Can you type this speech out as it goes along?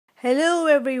Hello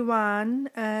everyone.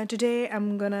 Today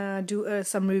I'm gonna do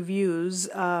some reviews.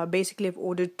 Basically, I've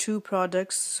ordered two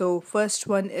products. So first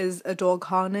one is a dog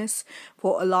harness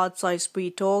for a large size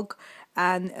breed dog,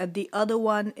 and the other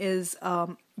one is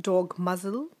dog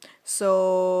muzzle.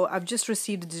 So I've just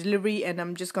received the delivery, and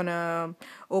I'm just gonna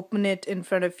open it in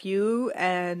front of you,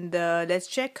 and let's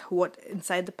check what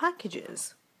inside the package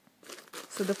is.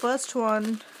 So the first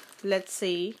one, let's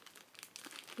see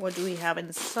what do we have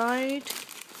inside.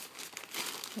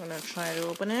 I'm gonna try to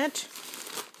open it,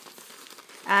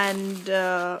 and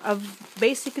I've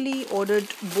basically ordered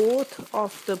both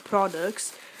of the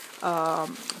products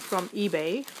from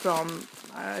eBay, from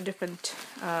different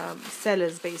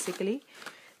sellers basically.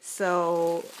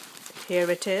 So here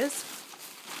it is.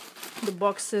 The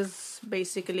box is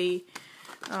basically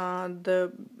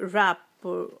the wrap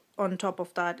on top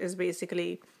of that is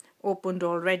basically opened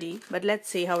already, but let's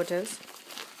see how it is.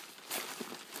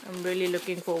 I'm really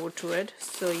looking forward to it.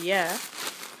 So yeah,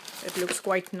 it looks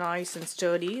quite nice and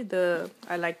sturdy.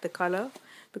 I like the color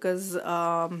because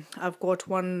I've got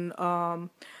one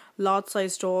large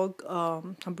size dog.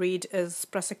 Breed is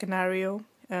Presa Canario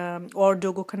or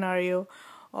Dogo Canario,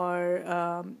 or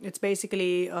it's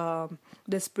basically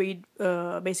this breed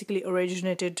basically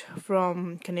originated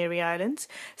from Canary Islands.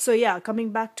 So yeah,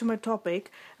 coming back to my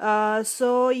topic,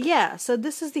 so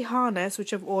this is the harness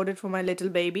which I've ordered for my little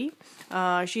baby.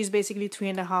 She's basically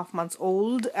 3.5 months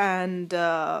old, and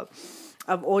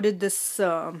I've ordered this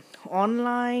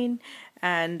online,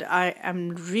 and I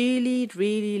am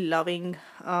really loving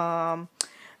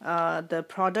the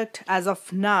product as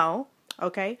of now.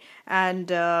 Okay,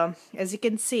 and as you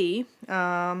can see,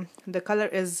 the color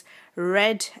is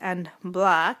red and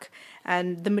black,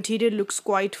 and the material looks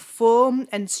quite firm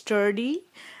and sturdy,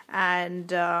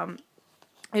 and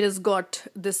it has got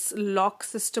this lock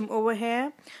system over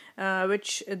here,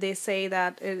 which they say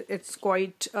that it's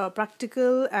quite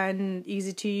practical and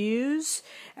easy to use,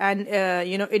 and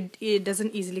it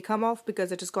doesn't easily come off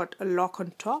because it has got a lock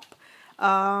on top.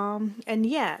 And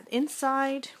yeah,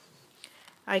 inside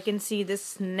I can see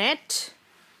this net,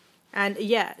 and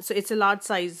yeah, so it's a large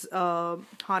size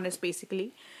harness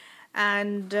basically.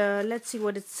 And let's see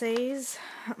what it says.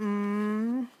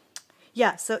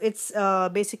 Yeah, so it's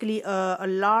basically a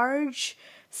large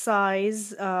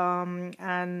size, and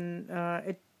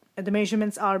the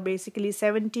measurements are basically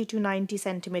 70 to 90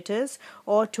 centimeters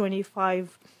or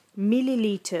 25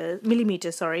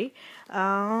 millimeters. Sorry.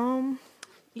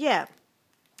 Yeah.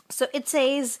 So it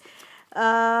says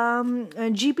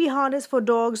GP harness for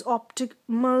dogs,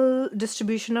 optimal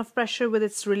distribution of pressure with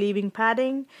its relieving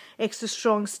padding, extra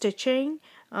strong stitching,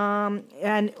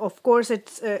 and of course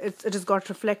it has got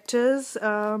reflectors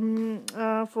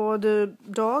for the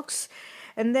dogs,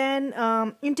 and then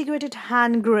integrated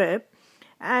hand grip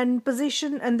and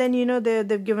position, and then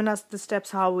they've given us the steps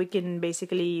how we can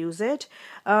basically use it.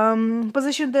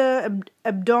 Position the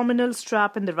abdominal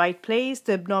strap in the right place.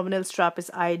 The abdominal strap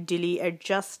is ideally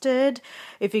adjusted.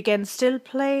 If you can still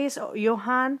place your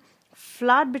hand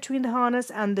flat between the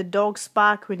harness and the dog's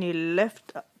back when you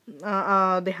lift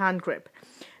the hand grip.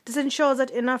 This ensures that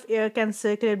enough air can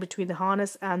circulate between the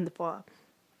harness and the paw.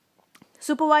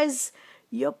 Supervise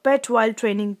your pet while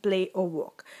training, play, or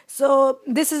walk. So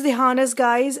this is the harness,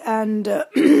 guys, and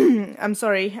I'm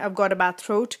sorry, I've got a bad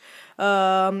throat.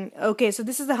 Okay, so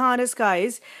this is the harness,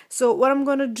 guys. So what I'm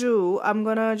gonna do, I'm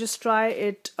gonna just try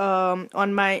it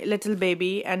on my little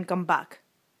baby and come back.